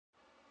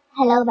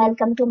Hello,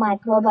 welcome to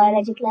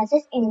microbiology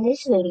classes. In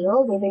this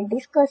video, we will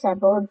discuss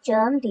about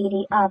germ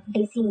theory of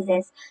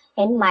diseases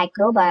in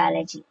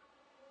microbiology.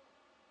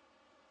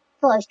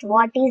 First,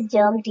 what is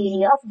germ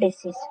theory of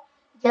disease?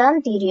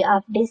 Germ theory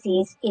of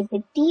disease is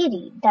a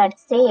theory that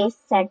says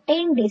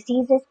certain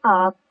diseases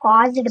are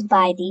caused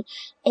by the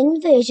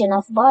invasion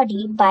of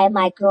body by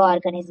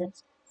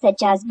microorganisms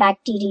such as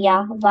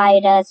bacteria,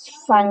 virus,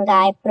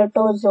 fungi,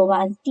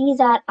 protozoans. These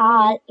are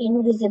all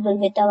invisible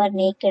with our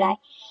naked eye.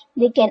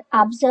 We can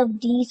observe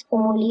these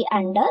only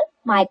under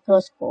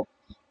microscope.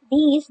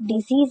 These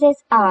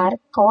diseases are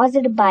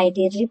caused by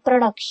the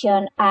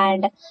reproduction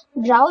and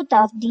growth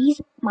of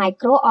these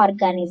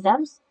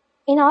microorganisms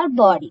in our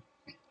body.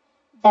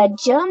 The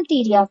germ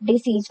theory of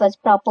disease was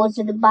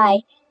proposed by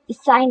the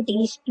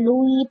scientist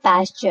Louis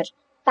Pasteur.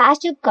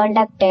 Pasteur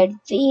conducted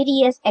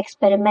various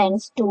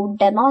experiments to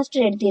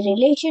demonstrate the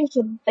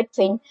relationship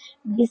between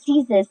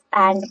diseases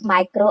and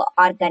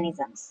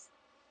microorganisms.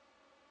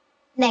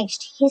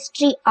 Next,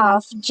 history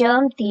of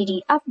germ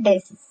theory of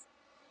disease.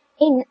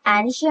 In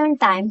ancient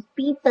times,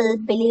 people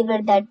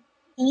believed that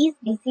these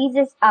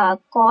diseases are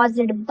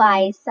caused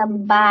by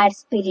some bad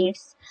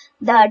spirits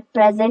that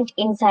present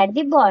inside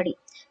the body.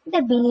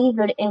 They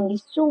believed in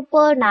the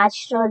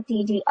supernatural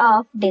theory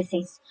of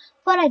disease.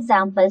 For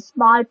example,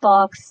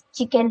 smallpox,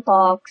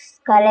 chickenpox,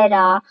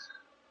 cholera.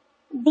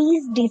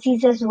 These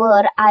diseases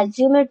were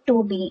assumed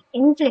to be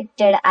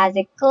inflicted as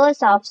a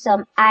curse of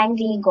some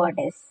angry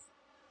goddess.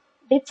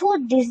 Before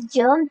this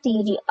germ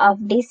theory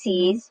of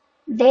disease,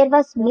 there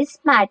was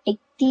miasmatic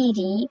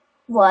theory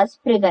was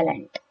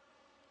prevalent.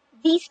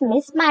 This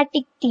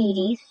miasmatic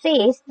theory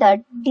says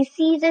that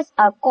diseases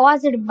are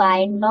caused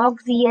by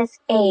noxious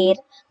air,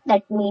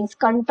 that means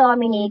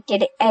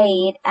contaminated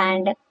air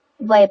and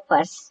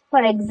vapors.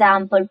 For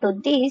example, to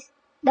this,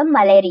 the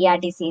malaria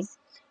disease.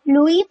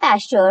 Louis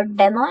Pasteur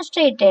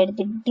demonstrated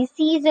that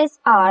diseases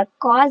are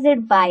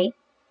caused by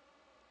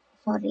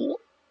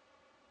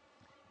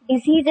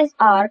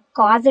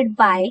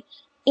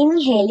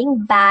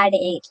inhaling bad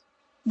air.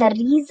 The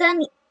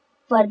reason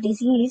for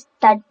this is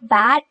that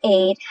bad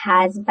air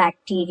has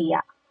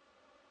bacteria.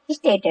 He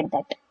stated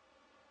that.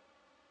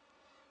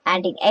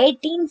 And in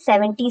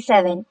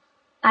 1877,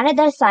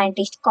 another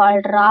scientist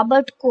called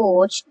Robert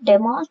Koch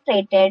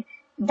demonstrated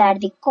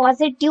that the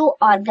causative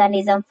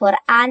organism for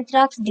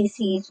anthrax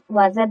disease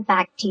was a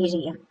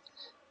bacterium.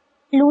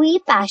 Louis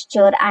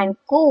Pasteur and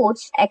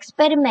Koch's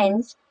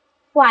experiments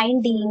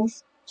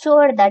findings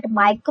showed that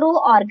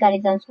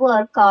microorganisms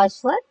were cause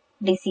for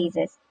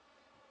diseases.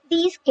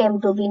 These came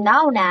to be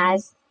known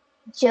as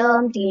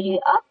germ theory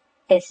of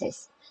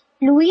disease.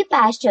 Louis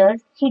Pasteur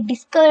he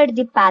discovered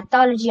the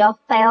pathology of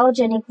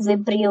pyogenic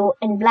vibrio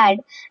in blood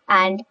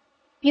and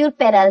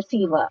puerperal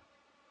fever,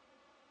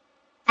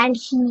 and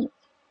he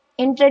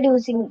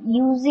introducing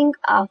using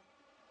of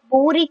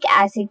boric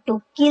acid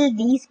to kill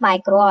these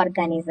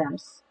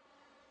microorganisms.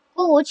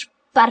 Koch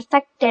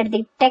perfected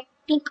the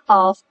technique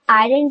of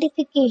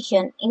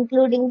identification,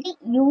 including the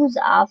use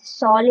of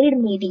solid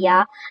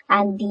media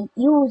and the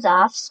use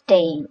of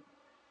stain.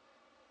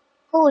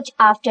 Koch,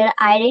 after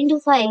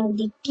identifying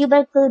the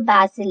tubercle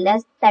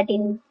bacillus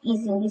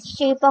is in the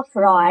shape of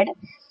rod,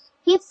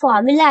 he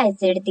formalized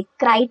the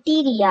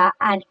criteria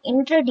and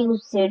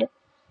introduced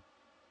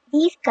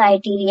these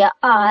criteria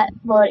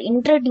were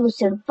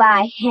introduced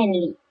by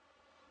Henle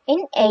in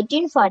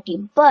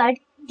 1840, but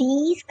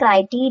these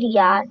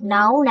criteria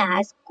known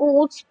as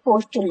Koch's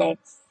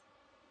postulates.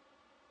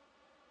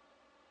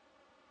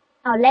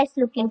 Now let's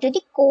look into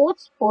the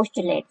Koch's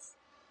postulates.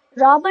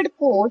 Robert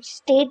Koch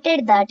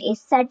stated that a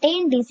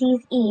certain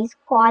disease is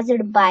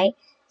caused by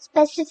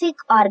specific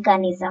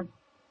organism.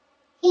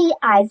 He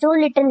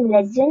isolated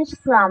lesions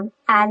from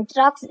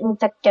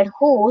anthrax-infected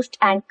host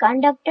and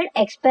conducted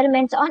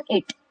experiments on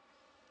it.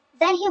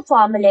 Then he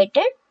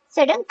formulated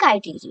certain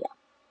criteria.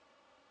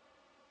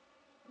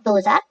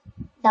 Those are: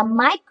 the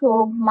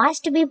microbe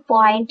must be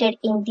pointed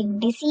in the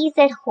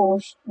diseased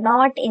host,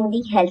 not in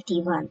the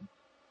healthy one.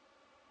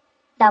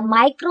 The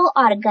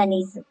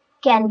microorganism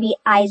can be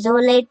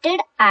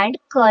isolated and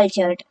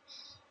cultured,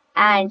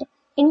 and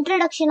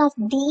introduction of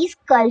these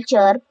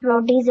culture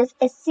produces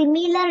a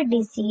similar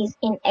disease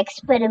in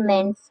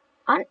experiments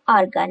on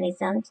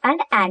organisms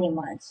and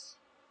animals.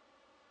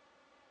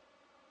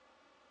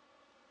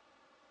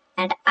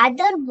 And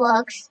other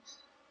works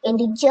in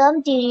the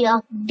germ theory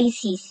of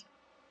disease.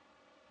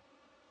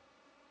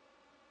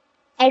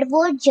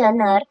 Edward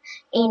Jenner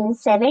in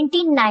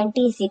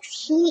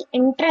 1796 he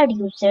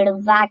introduced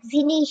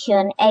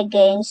vaccination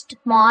against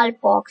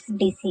smallpox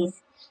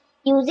disease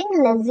using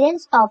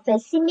lesions of a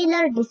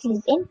similar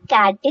disease in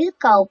cattle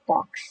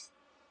cowpox.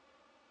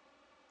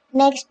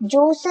 Next,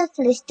 Joseph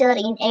Lister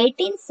in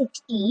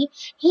 1860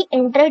 he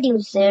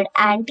introduced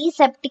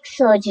antiseptic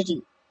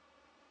surgery.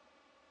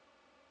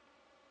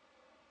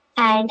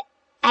 And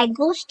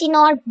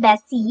Agostino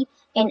Bassi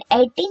in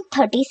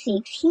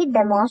 1836 he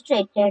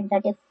demonstrated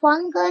that a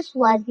fungus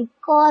was the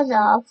cause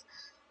of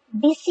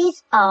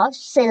disease of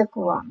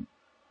silkworm.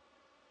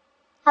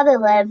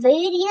 However,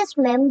 various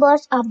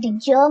members of the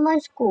German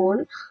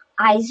school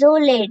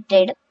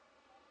isolated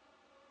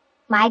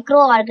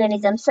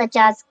microorganisms such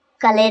as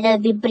cholera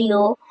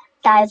vibrio,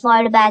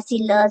 typhoid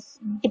bacillus,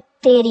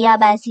 diphtheria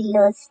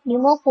bacillus,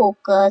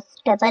 pneumococcus,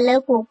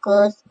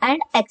 staphylococcus, and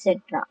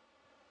etc.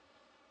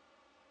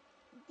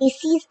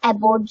 This is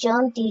about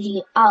germ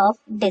theory of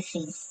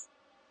disease.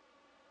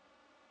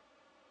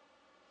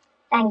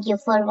 Thank you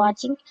for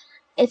watching.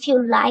 If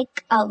you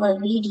like our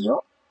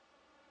video,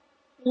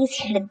 please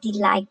hit the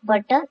like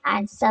button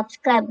and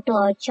subscribe to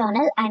our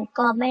channel and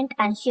comment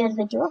and share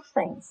with your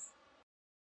friends.